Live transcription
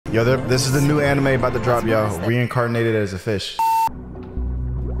Yo, this is the new anime about to drop, y'all. Reincarnated as a fish.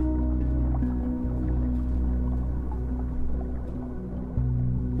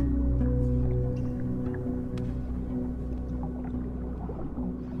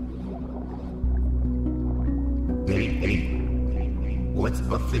 Hey, what's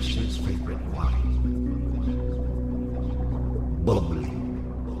a fish's favorite wine? Bubbly.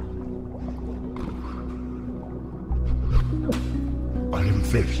 I am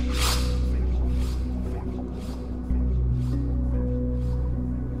fish.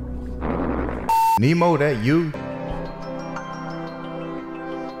 Nemo, that you?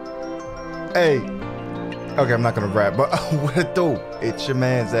 Hey. Okay, I'm not gonna rap, but what it do? It's your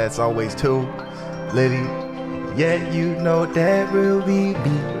man's That's Always Too Liddy. Yeah, you know that will be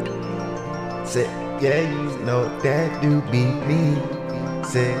me. Say, yeah, you know that do be me.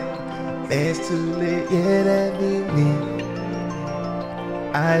 Say, it's too late, yeah, that be me.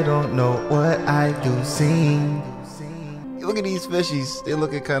 I don't know what I do sing. Look at these fishies, they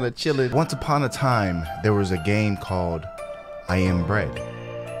looking kind of chilling. Once upon a time, there was a game called I Am Bread.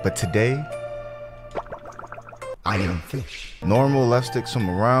 But today, I am fish. normal left stick swim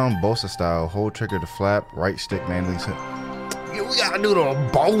around, bossa style, hold trigger to flap, right stick manually. Yeah, we gotta do the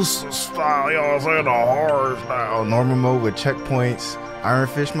bossa style, y'all saying, the hard style. Normal mode with checkpoints, iron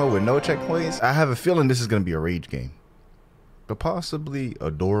fish mode with no checkpoints. I have a feeling this is gonna be a rage game, but possibly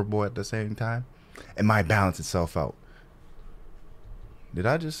adorable at the same time. It might balance itself out. Did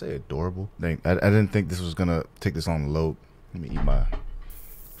I just say adorable? Dang, I didn't think this was gonna take this long to load. Let me eat my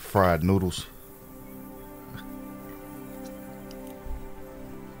fried noodles.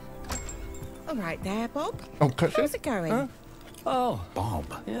 All right there, Bob. Okay. How's it going? Huh? Oh, Bob.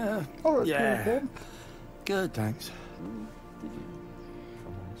 Yeah. All right, Yeah. cool, Bob. Good, thanks.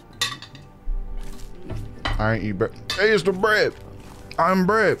 I ain't eat bread. Hey, it's the bread. I'm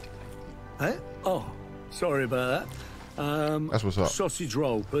bread. Hey? Oh, sorry about that. That's what's up. Sausage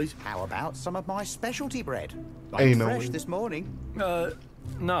roll, please. How about some of my specialty bread? Ain't no Fresh way. this morning. No.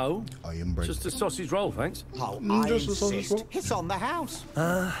 I am bread. Just a sausage roll, thanks. Oh, I just a sausage insist. roll. It's on the house.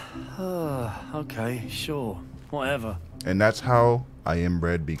 Okay, sure. Whatever. And that's how I Am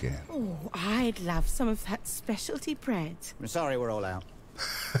Bread began. Oh, I'd love some of that specialty bread. I'm sorry we're all out.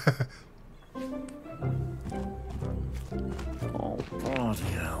 Oh, bloody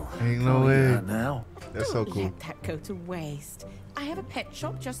hell. Ain't no Can't eat way. that now. That's so Don't cool. let that go to waste. I have a pet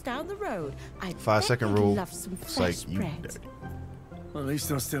shop just down the road. I 5-second bet you'd rule. love some It's fresh like you. bread. At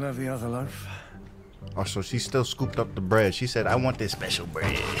least I still have the other loaf. Oh, so she still scooped up the bread. She said, I want this special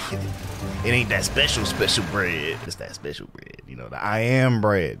bread. It ain't that special bread. It's that special bread. You know, the I Am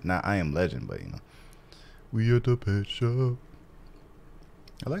Bread. Not I Am Legend, but you know. We at the pet shop.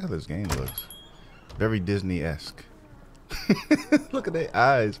 I like how this game looks. Very Disney-esque. Look at their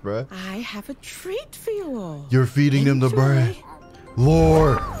eyes, bruh. I have a treat for you all. You're feeding them the Enjoy. bread.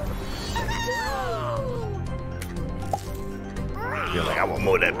 Lord. You're like, I want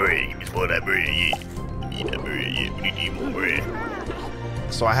more of that bread. Give me some more of that bread. Yeah. Need that bread. Yeah, we need more bread.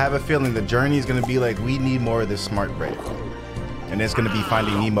 So I have a feeling the journey is going to be like, we need more of this smart bread. And it's going to be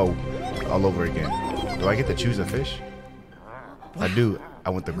Finding Nemo all over again. Do I get to choose a fish? I do. I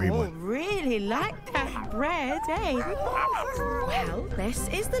want the green Oh, one. really like that bread, eh? Well, this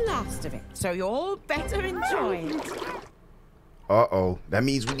is the last of it, so you all better enjoy it. Uh-oh. That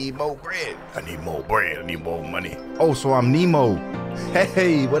means we need more bread. I need more bread. I need more money. Oh, so I'm Nemo.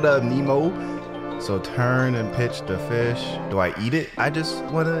 Hey, what up, Nemo? So turn and pitch the fish. Do I eat it? I just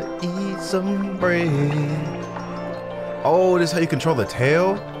want to eat some bread. Oh, this is how you control the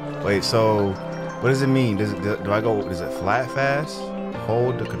tail? Wait, so what does it mean? Do I go, is it flat fast?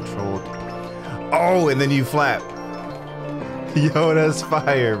 Hold the control. Oh, and then you flap. Yo, that's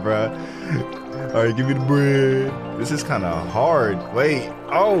fire, bruh. All right, give me the bread. This is kind of hard. Wait.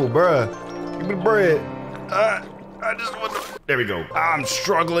 Oh, bruh. Give me the bread. I just want the... There we go. I'm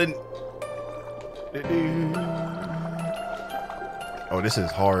struggling. Oh, this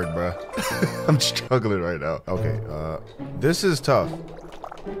is hard, bruh. I'm struggling right now. Okay, this is tough.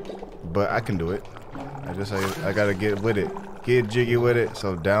 But I can do it. I gotta get with it. Get jiggy with it.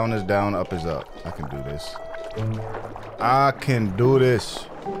 So down is down, up is up. I can do this. I can do this.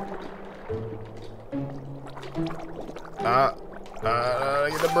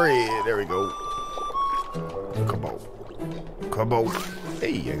 Get the bread. There we go. Come on. Come on.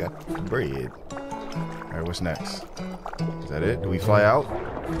 Hey, I got the bread. All right, what's next? Is that it? Do we fly out?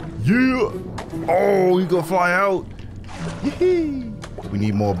 Yeah. Oh, you gonna fly out? Yee. We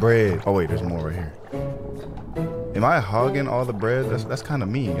need more bread. Oh wait, there's more right here. Am I hogging all the bread? That's kind of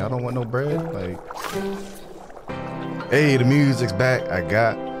mean. Y'all don't want no bread? Like, hey, the music's back. I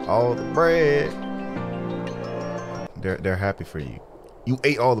got all the bread. They're happy for you. You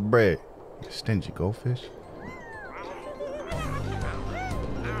ate all the bread. You stingy goldfish.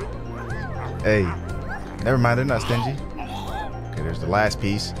 Hey, never mind, they're not stingy. Okay, there's the last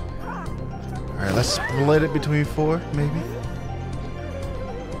piece. All right, let's split it between 4, maybe.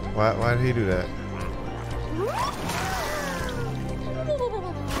 Why did he do that?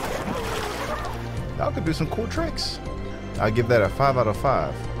 Y'all could do some cool tricks. I'll give that a 5 out of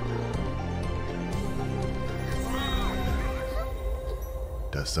 5.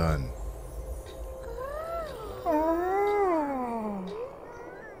 The sun.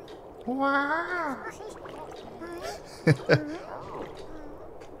 Wow.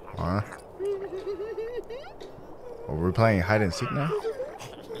 Huh? Oh, we're playing hide and seek now?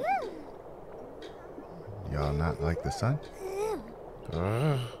 Y'all not like the sun?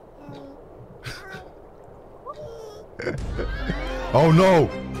 Oh no!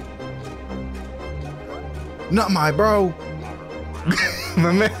 Not my bro!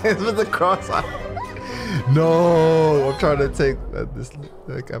 My man's with the cross eye. No, I'm trying to take this.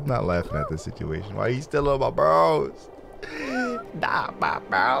 Like, I'm not laughing at this situation. Why you still on my bros? Not my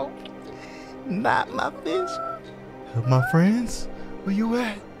bro. Not my fish. My friends, where you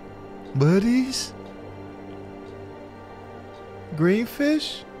at? Buddies? Green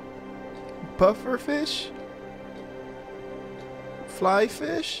fish? Puffer fish? Fly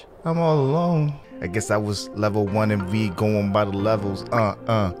fish? I'm all alone. I guess I was level 1 and V going by the levels.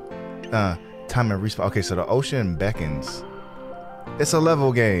 Time and respawn. Okay, so the ocean beckons. It's a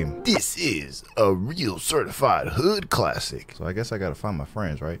level game. This is a real certified hood classic. So I guess I gotta find my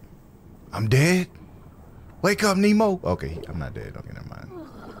friends, right? I'm dead? Wake up, Nemo. Okay, I'm not dead. Okay, never mind.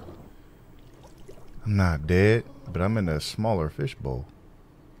 I'm not dead, but I'm in a smaller fish bowl.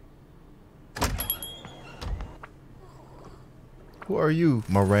 Who are you,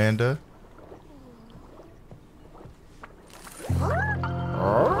 Miranda?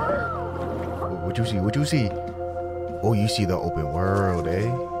 What you see? What you see? Oh, you see the open world, eh?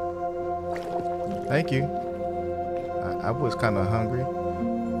 Thank you. I was kind of hungry.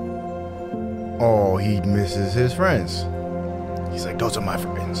 Oh, he misses his friends. He's like, those are my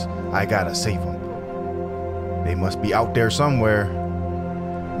friends. I gotta save them. They must be out there somewhere.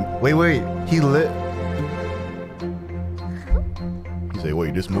 Wait. He lit. He say,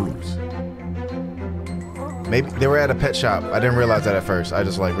 wait, this moves. Maybe they were at a pet shop. I didn't realize that at first. I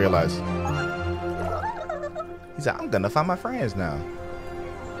just like realized. He's like, I'm gonna find my friends now.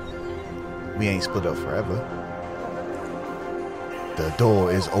 We ain't split up forever. The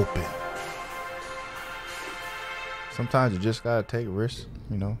door is open. Sometimes you just gotta take risks,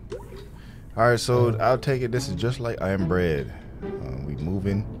 you know. All right, so I'll take it. This is just like I am bred. We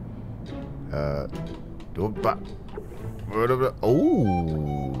moving. Oh,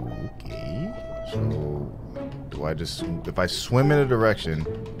 okay. So do I just, if I swim in a direction,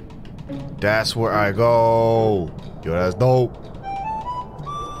 that's where I go. Yo, that's dope.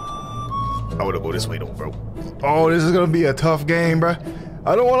 I wanna go this way though, bro. Oh, this is gonna be a tough game, bro.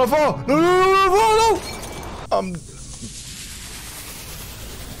 I don't wanna fall. No.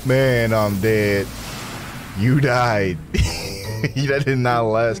 Man, I'm dead. You died. That did not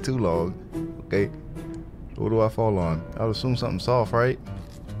last too long. Okay. What do I fall on? I would assume something soft, right?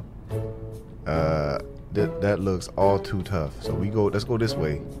 That looks all too tough. So let's go this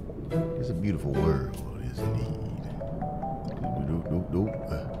way. It's a beautiful world, isn't it?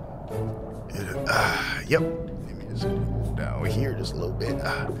 Yep. Let me just go down here just a little bit.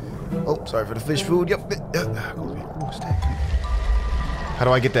 Oh, sorry for the fish food. Yep. What's that? How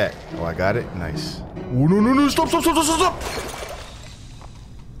do I get that? Oh, I got it. Nice. Oh, no. Stop.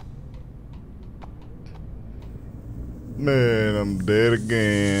 Man, I'm dead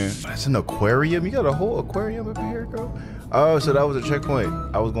again. That's an aquarium? You got a whole aquarium up here, bro? Oh, so that was a checkpoint.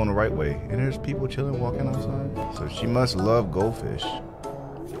 I was going the right way. And there's people chilling, walking outside. So she must love goldfish.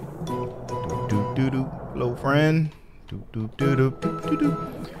 Do. Hello, friend. Do.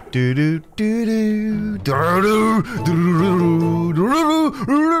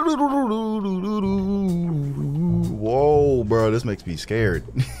 Whoa, bro, this makes me scared.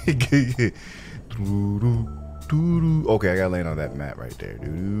 Okay, I gotta land on that mat right there.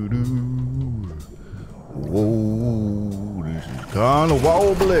 Whoa, this is kinda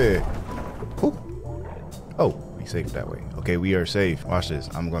wobbly. Oh, we safe that way. Okay, we are safe. Watch this.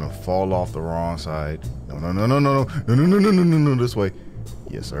 I'm gonna fall off the wrong side. No, this way.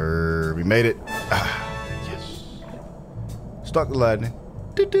 Yes, sir. We made it. Yes. Stuck the landing.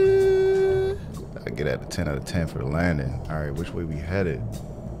 I get at a 10 out of 10 for the landing. All right, which way we headed?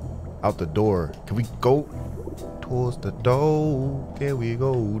 Out the door. Can we go towards the door. Can we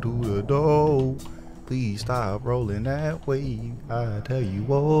go to the door? Please stop rolling that way. I tell you,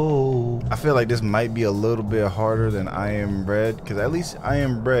 whoa. I feel like this might be a little bit harder than I Am Bread, because at least I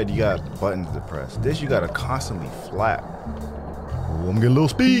Am Bread, you got buttons to press. This, you gotta constantly flap. Oh, I'm getting a little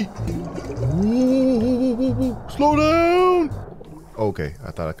speed. Ooh, slow down. Okay,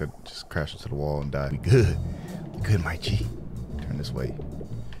 I thought I could just crash into the wall and die. We good. We good, my G. Turn this way.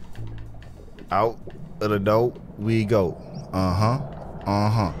 Out of the door we go.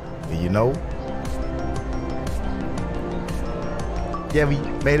 You know? Yeah, we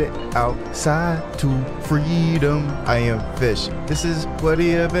made it outside to freedom. I am fish. This is where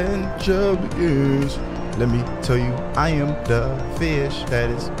the adventure begins. Let me tell you, I am the fish.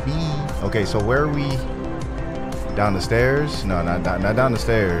 That is me. Okay, so where are we? Down the stairs? No, not down the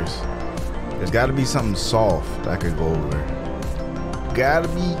stairs. There's got to be something soft that I could go over. Gotta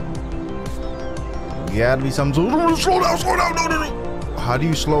be something. Slow down, slow down. No. How do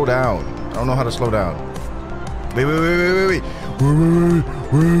you slow down? I don't know how to slow down. Wait.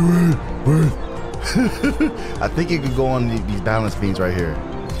 I think you could go on these balance beams right here.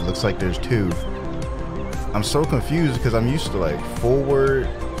 It looks like there's two. I'm so confused because I'm used to like forward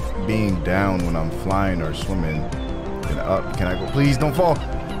being down when I'm flying or swimming, and up. Can I go? Please don't fall.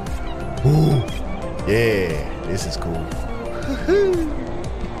 Ooh, yeah, this is cool.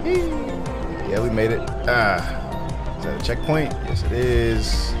 Yeah, we made it. Is that a checkpoint? Yes, it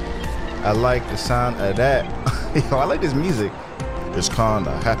is. I like the sound of that. Yo, I like this music. It's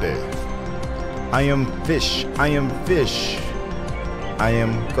kinda happy. I am fish. I am fish. I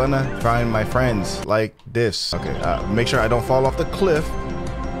am gonna find my friends like this. Okay, make sure I don't fall off the cliff.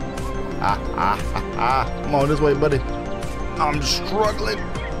 Come on this way, buddy. I'm struggling.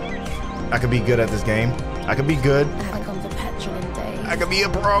 I could be good at this game. I could be good. Like on the petulant days. I could be a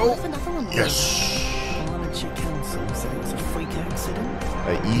pro. Another one. Yes. Amateur council said it was a freak accident.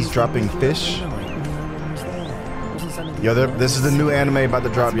 An eavesdropping fish. Yo, this is the new anime about to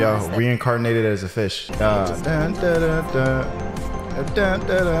drop, y'all. Reincarnated as a fish. Reincarnated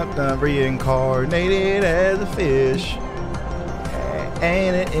as a fish.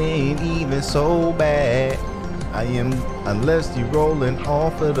 And it ain't even so bad. I am, unless you rolling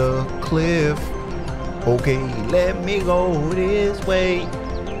off of the cliff. Okay, let me go this way.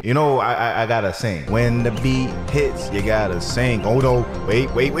 You know, I gotta sing. When the beat hits, you gotta sing. Oh no, wait.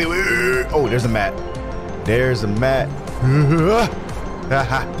 Oh, there's a mat. There's a mat.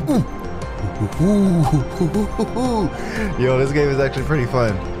 Yo, this game is actually pretty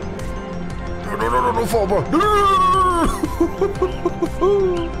fun. No, fall, bro.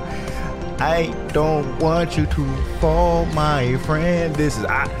 I don't want you to fall, my friend. This is,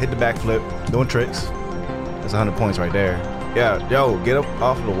 hit the backflip, doing tricks. That's 100 points right there. Yeah, yo, get up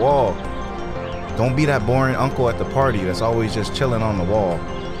off the wall. Don't be that boring uncle at the party that's always just chilling on the wall.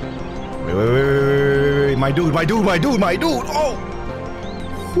 Wait. My dude. Oh!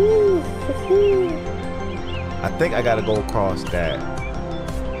 I think I gotta go across that.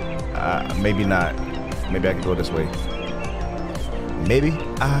 Maybe not. Maybe I can go this way. Maybe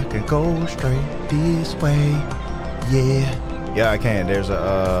I can go straight this way. Yeah, I can. There's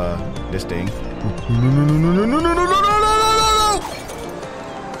a this thing. No.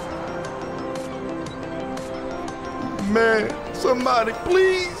 Man, somebody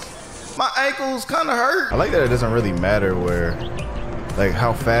please. My ankles kind of hurt. I like that it doesn't really matter where, like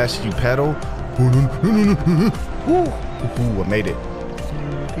how fast you pedal. Ooh, I made it.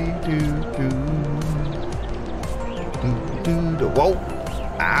 Whoa.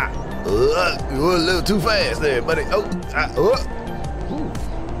 You're a little too fast there, buddy. Ooh.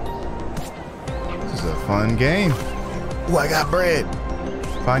 This is a fun game. Ooh, I got bread.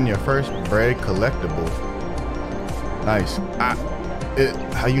 Find your first bread collectible. Nice.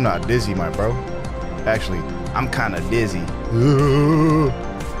 How you not dizzy, my bro? Actually, I'm kind of dizzy.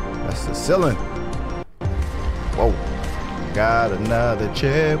 That's the ceiling. Whoa. Got another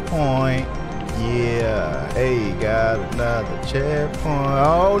checkpoint. Yeah. Hey, got another checkpoint.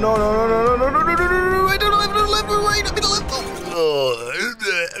 Oh, no. Wait, to the left. Oh,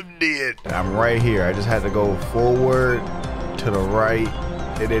 I'm dead. I'm right here. I just had to go forward, to the right,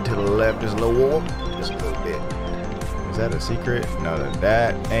 and then to the left. Just a little walk. Just a little bit. Is that a secret? No,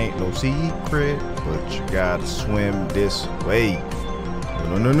 that ain't no secret. But you gotta swim this way.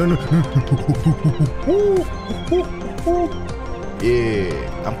 No.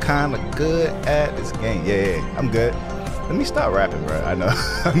 Yeah, I'm kind of good at this game. Yeah, I'm good. Let me stop rapping, bro. I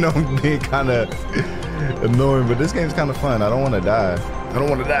know I'm being kind of annoying, but this game's kind of fun. I don't want to die.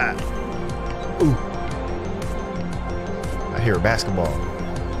 Ooh. I hear a basketball.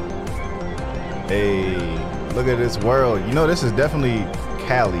 Hey, Look at this world. You know, this is definitely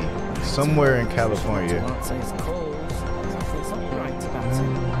Cali. Somewhere in California. I'd say it's cold. There's something right about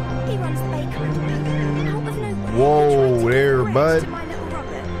it. He runs the bakery. Out of nowhere. Whoa, there, bud. To my little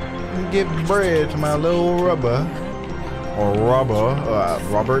Robert. Give bread to my little rubber. Or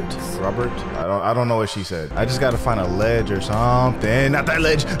Robert. I don't know what she said. I just gotta find a ledge or something. Not that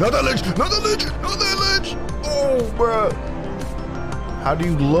ledge. Not that ledge. Not that ledge. Not that ledge. Oh, bro. How do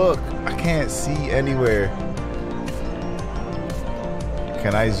you look? I can't see anywhere.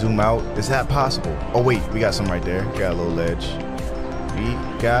 Can I zoom out? Is that possible? Oh wait, we got some right there. We got a little ledge. We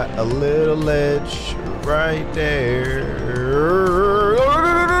got a little ledge right there.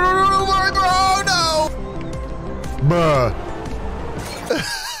 Oh no! Bruh.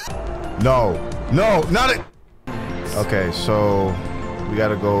 No, not it. Okay, so we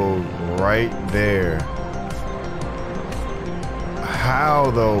gotta go right there.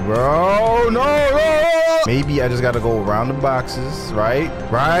 How though, bro? No. Maybe I just gotta go around the boxes, right?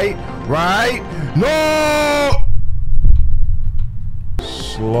 No!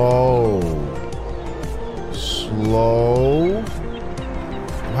 Slow.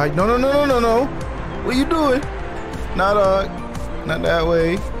 Right? No. What are you doing? Not that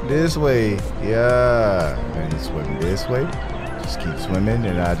way. This way. Yeah. And you swim this way. Just keep swimming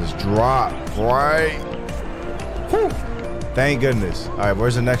and I just drop, right? Whew. Thank goodness. All right,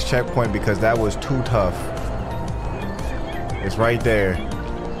 where's the next checkpoint? Because that was too tough. It's right there.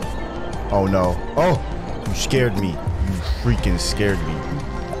 Oh no. Oh, you scared me. You freaking scared me.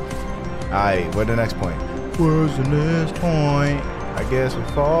 All right, where's the next point? Where's the next point? I guess we're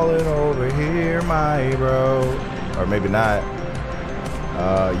falling over here, my bro. Or maybe not.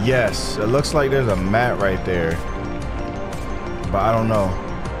 Yes, it looks like there's a mat right there. But I don't know.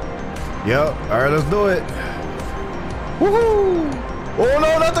 Yep, all right, let's do it. Woohoo! Oh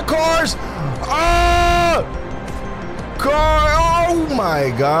no, not the cars! Ah! Car! Oh my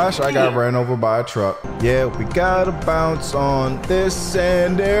gosh, I got ran over by a truck. Yeah, we gotta bounce on this,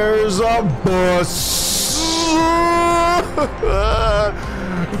 and there's a bus.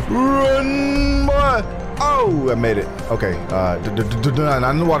 Run, boy! Oh, I made it. Okay, not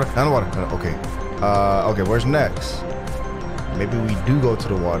in the water, Okay, okay, where's next? Maybe we do go to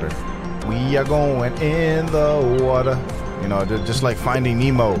the water. We are going in the water. You know, just like Finding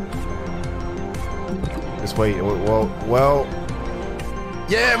Nemo. This way. Well.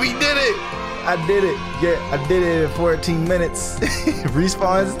 Yeah, we did it. I did it. Yeah, I did it in 14 minutes.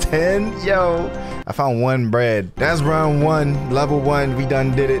 Respawns 10. Yo. I found one bread. That's round 1, level 1. We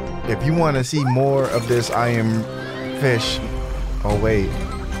done did it. If you want to see more of this I am fish. Oh, wait.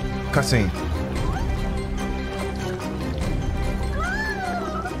 Cutscene.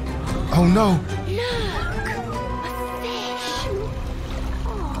 Oh no! Look! A fish!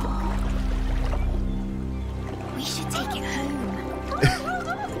 Oh. We should take it home.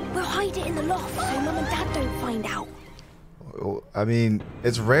 We'll hide it in the loft so Mum and Dad don't find out. I mean,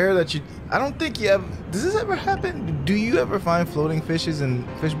 it's rare that you... I don't think you ever... Does this ever happen? Do you ever find floating fishes in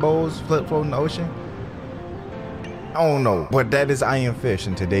fish bowls floating in the ocean? I don't know. But that is I am fish,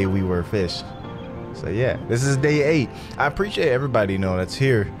 and today we were fish. So yeah, this is day 8. I appreciate everybody, you know, that's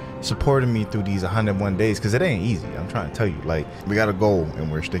here supporting me through these 101 days, because it ain't easy. I'm trying to tell you, like, we got a goal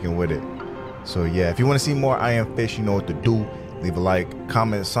and we're sticking with it. So yeah, if you want to see more I am fish, you know what to do. Leave a like,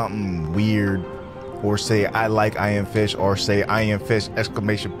 comment something weird, or say I like I am fish, or say I am fish !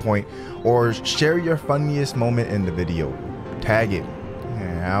 Or share your funniest moment in the video. Tag it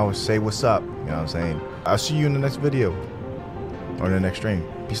and I'll say what's up. You know what I'm saying? I'll see you in the next video or in the next stream.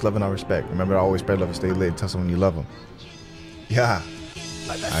 Peace, love, and all respect. Remember to always spread love and stay lit. Tell someone you love them. Yeah.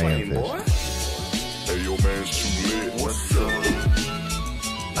 I am fish. Hey, yo, man's too lit. What's up?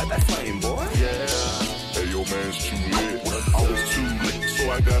 Like that flame, boy? Yeah. Hey, yo, man's too lit. I was too lit,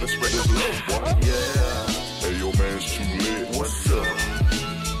 so I gotta spread this love, boy. Yeah. Hey, yo, man's too lit. What's up?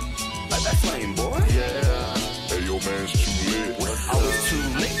 Like that flame, boy? Yeah. Hey, yo, man's too lit. I was too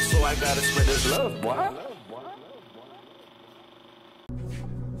lit, so I gotta spread this love, boy.